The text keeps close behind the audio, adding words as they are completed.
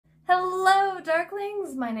Hello,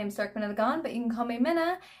 Darklings! My name's Dark Minna the Gone, but you can call me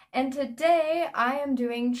Minna, and today I am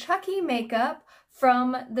doing Chucky makeup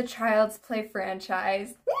from the Child's Play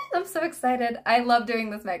franchise. I'm so excited. I love doing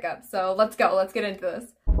this makeup, so let's go. Let's get into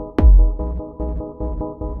this.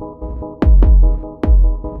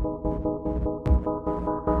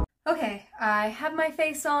 Okay, I have my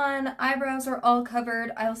face on, eyebrows are all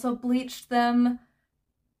covered. I also bleached them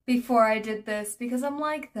before I did this because I'm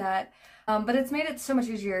like that. But it's made it so much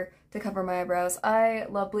easier to cover my eyebrows. I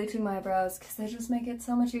love bleaching my eyebrows because they just make it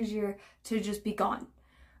so much easier to just be gone.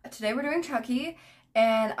 Today we're doing Chucky,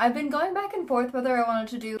 and I've been going back and forth whether I wanted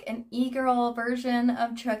to do an e-girl version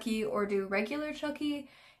of Chucky or do regular Chucky.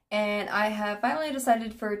 And I have finally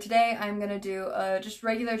decided for today I'm gonna do just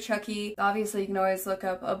regular Chucky. Obviously you can always look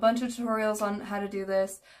up a bunch of tutorials on how to do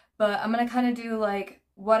this, but I'm gonna kind of do like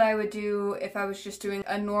what I would do if I was just doing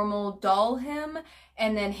a normal doll him,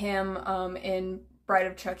 and then him in Bride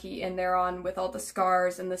of Chucky in there on with all the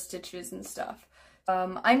scars and the stitches and stuff.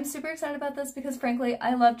 I'm super excited about this because frankly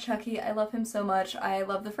I love Chucky. I love him so much. I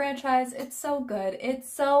love the franchise. It's so good.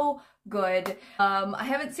 It's so good. I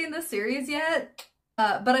haven't seen the series yet.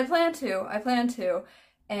 But I plan to,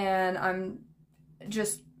 and I'm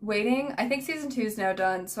just waiting. I think season 2 is now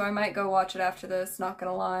done, so I might go watch it after this, not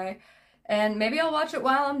gonna lie. And maybe I'll watch it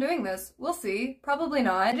while I'm doing this. We'll see. Probably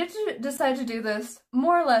not. I did decide to do this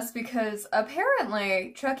more or less because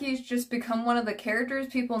apparently Chucky's just become one of the characters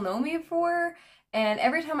people know me for, and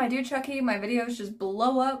every time I do Chucky, my videos just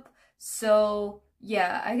blow up, so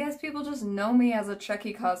yeah, I guess people just know me as a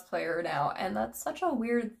Chucky cosplayer now, and that's such a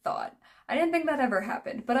weird thought. I didn't think that ever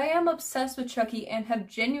happened, but I am obsessed with Chucky and have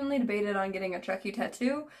genuinely debated on getting a Chucky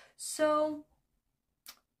tattoo, so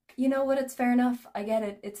you know what, it's fair enough. I get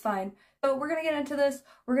it. It's fine. So we're gonna get into this.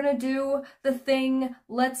 We're gonna do the thing.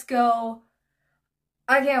 Let's go.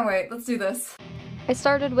 I can't wait. Let's do this. I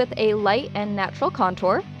started with a light and natural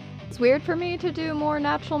contour. It's weird for me to do more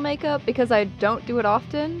natural makeup because I don't do it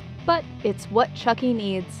often, but it's what Chucky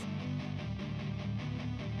needs.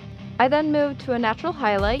 I then moved to a natural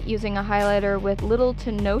highlight using a highlighter with little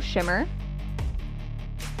to no shimmer.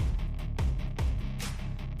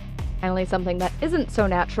 Finally, something that isn't so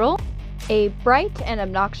natural. A bright and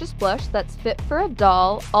obnoxious blush that's fit for a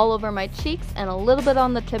doll all over my cheeks and a little bit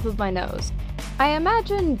on the tip of my nose. I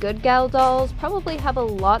imagine good gal dolls probably have a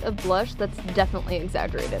lot of blush that's definitely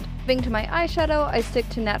exaggerated. Moving to my eyeshadow, I stick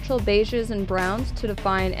to natural beiges and browns to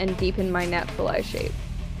define and deepen my natural eye shape.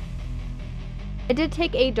 I did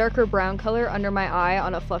take a darker brown color under my eye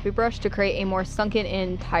on a fluffy brush to create a more sunken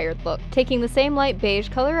in, tired look. Taking the same light beige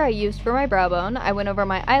color I used for my brow bone, I went over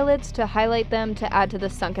my eyelids to highlight them to add to the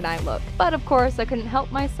sunken eye look. But of course I couldn't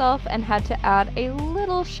help myself and had to add a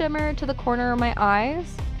little shimmer to the corner of my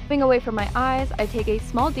eyes. Moving away from my eyes, I take a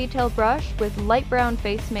small detail brush with light brown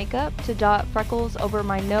face makeup to dot freckles over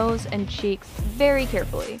my nose and cheeks very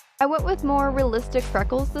carefully. I went with more realistic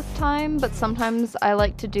freckles this time, but sometimes I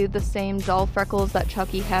like to do the same doll freckles that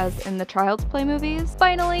Chucky has in the Child's Play movies.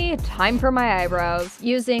 Finally, time for my eyebrows.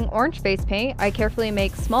 Using orange face paint, I carefully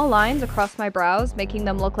make small lines across my brows, making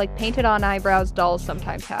them look like painted on eyebrows dolls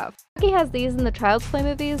sometimes have. Chucky has these in the Child's Play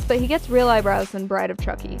movies, but he gets real eyebrows in Bride of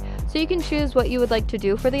Chucky, so you can choose what you would like to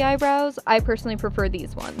do for the eyebrows. I personally prefer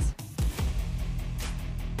these ones.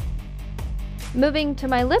 Moving to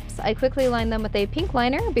my lips, I quickly line them with a pink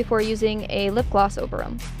liner before using a lip gloss over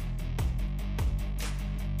them.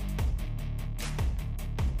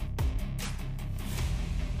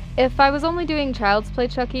 If I was only doing Child's Play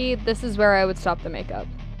Chucky, this is where I would stop the makeup.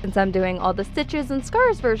 Since I'm doing all the stitches and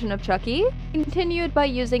scars version of Chucky, I continued by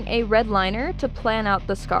using a red liner to plan out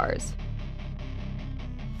the scars.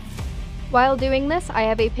 While doing this, I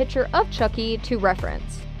have a picture of Chucky to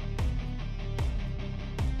reference.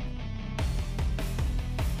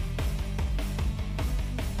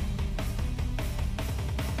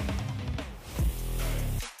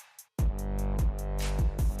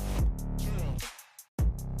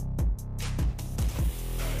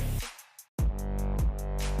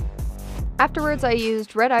 Afterwards, I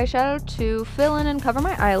used red eyeshadow to fill in and cover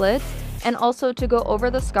my eyelids, and also to go over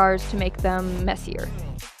the scars to make them messier.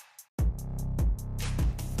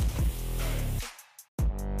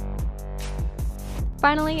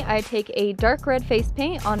 Finally, I take a dark red face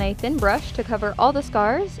paint on a thin brush to cover all the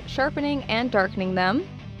scars, sharpening and darkening them.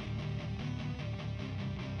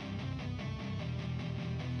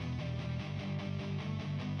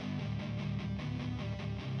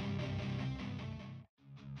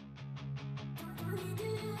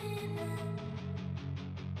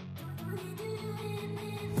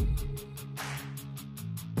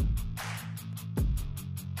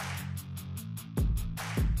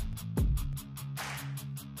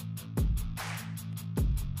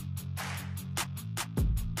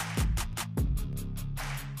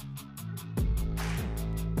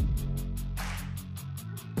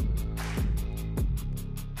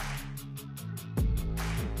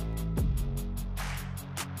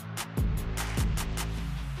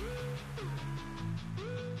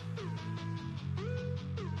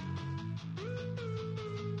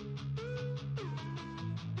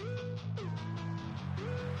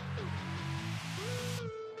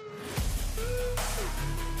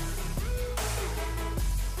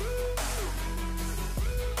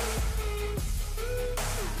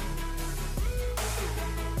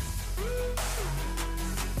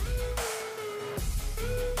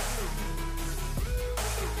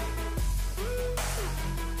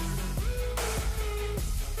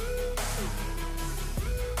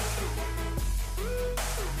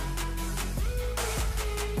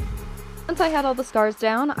 Once I had all the scars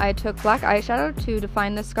down, I took black eyeshadow to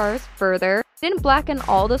define the scars further. Didn't blacken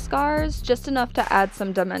all the scars, just enough to add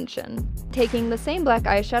some dimension. Taking the same black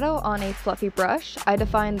eyeshadow on a fluffy brush, I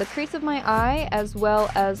defined the crease of my eye as well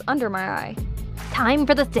as under my eye. Time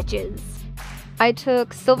for the stitches! I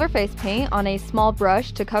took silver face paint on a small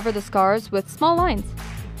brush to cover the scars with small lines.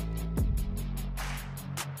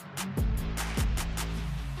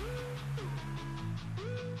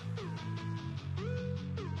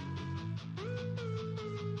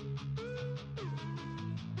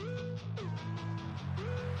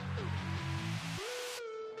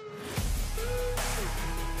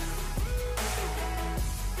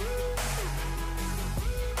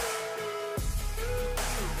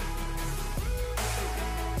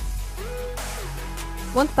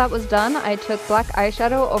 Once that was done, I took black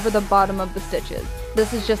eyeshadow over the bottom of the stitches.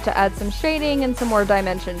 This is just to add some shading and some more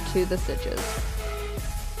dimension to the stitches.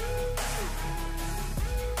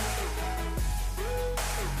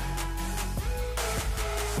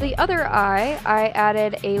 The other eye, I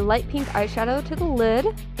added a light pink eyeshadow to the lid,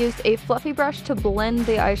 used a fluffy brush to blend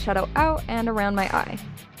the eyeshadow out and around my eye.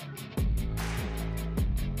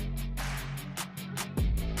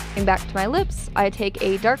 Back to my lips, I take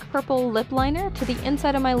a dark purple lip liner to the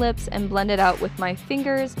inside of my lips and blend it out with my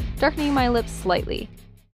fingers, darkening my lips slightly.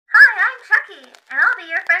 Hi, I'm Chucky, and I'll be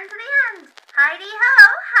your friend to the end. Heidi-ho,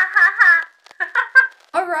 ha ha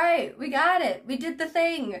ha. Alright, we got it. We did the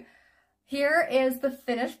thing. Here is the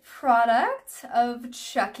finished product of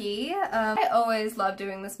Chucky. I always love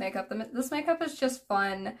doing this makeup. This makeup is just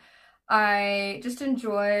fun. I just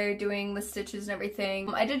enjoy doing the stitches and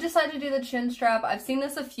everything. I did decide to do the chin strap. I've seen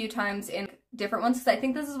this a few times in different ones because I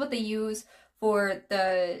think this is what they use for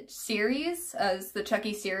the series, as the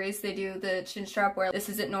Chucky series. They do the chin strap where this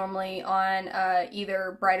isn't normally on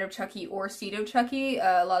either Bride of Chucky or Seed of Chucky.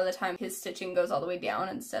 A lot of the time his stitching goes all the way down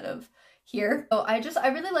instead of here. So I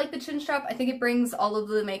really like the chin strap. I think it brings all of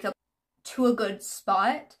the makeup to a good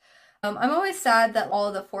spot. I'm always sad that all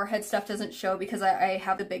of the forehead stuff doesn't show because I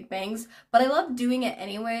have the big bangs, but I love doing it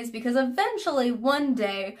anyways because eventually one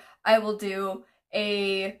day I will do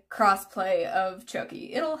a cosplay of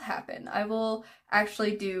Chucky. It'll happen. I will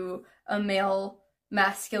actually do a male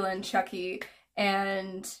masculine Chucky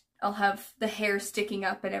and I'll have the hair sticking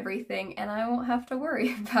up and everything and I won't have to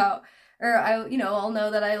worry about, or I'll know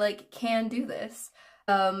that I can do this.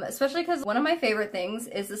 Especially because one of my favorite things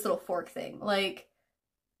is this little fork thing.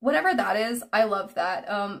 Whatever that is, I love that.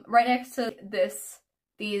 Right next to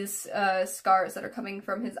these scars that are coming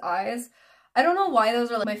from his eyes. I don't know why those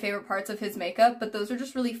are my favorite parts of his makeup, but those are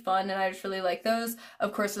just really fun and I just really like those.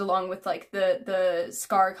 Of course, along with the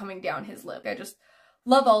scar coming down his lip. I just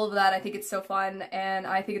love all of that. I think it's so fun and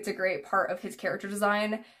I think it's a great part of his character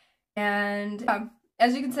design. And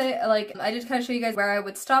as you can say, I just kind of show you guys where I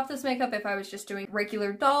would stop this makeup if I was just doing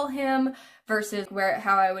regular doll him versus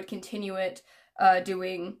how I would continue it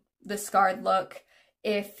doing the scarred look.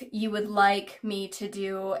 If you would like me to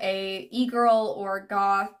do a e-girl or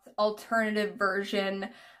goth alternative version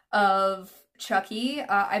of Chucky,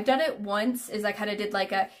 I've done it once. I kind of did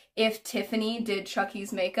a if Tiffany did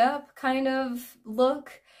Chucky's makeup kind of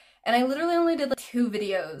look, and I literally only did 2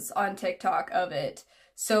 videos on TikTok of it.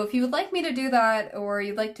 So if you would like me to do that or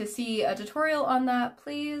you'd like to see a tutorial on that,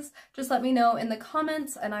 please just let me know in the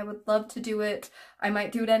comments and I would love to do it. I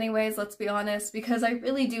might do it anyways, let's be honest, because I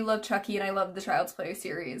really do love Chucky and I love the Child's Play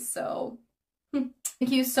series, so thank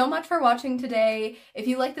you so much for watching today. If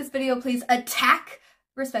you like this video, please attack,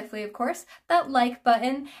 respectfully of course, that like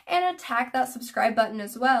button and attack that subscribe button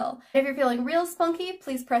as well. If you're feeling real spunky,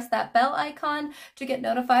 please press that bell icon to get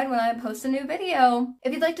notified when I post a new video.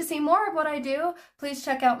 If you'd like to see more of what I do, please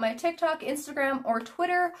check out my TikTok, Instagram, or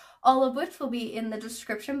Twitter, all of which will be in the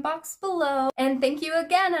description box below. And thank you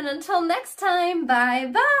again, and until next time, bye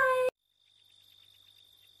bye!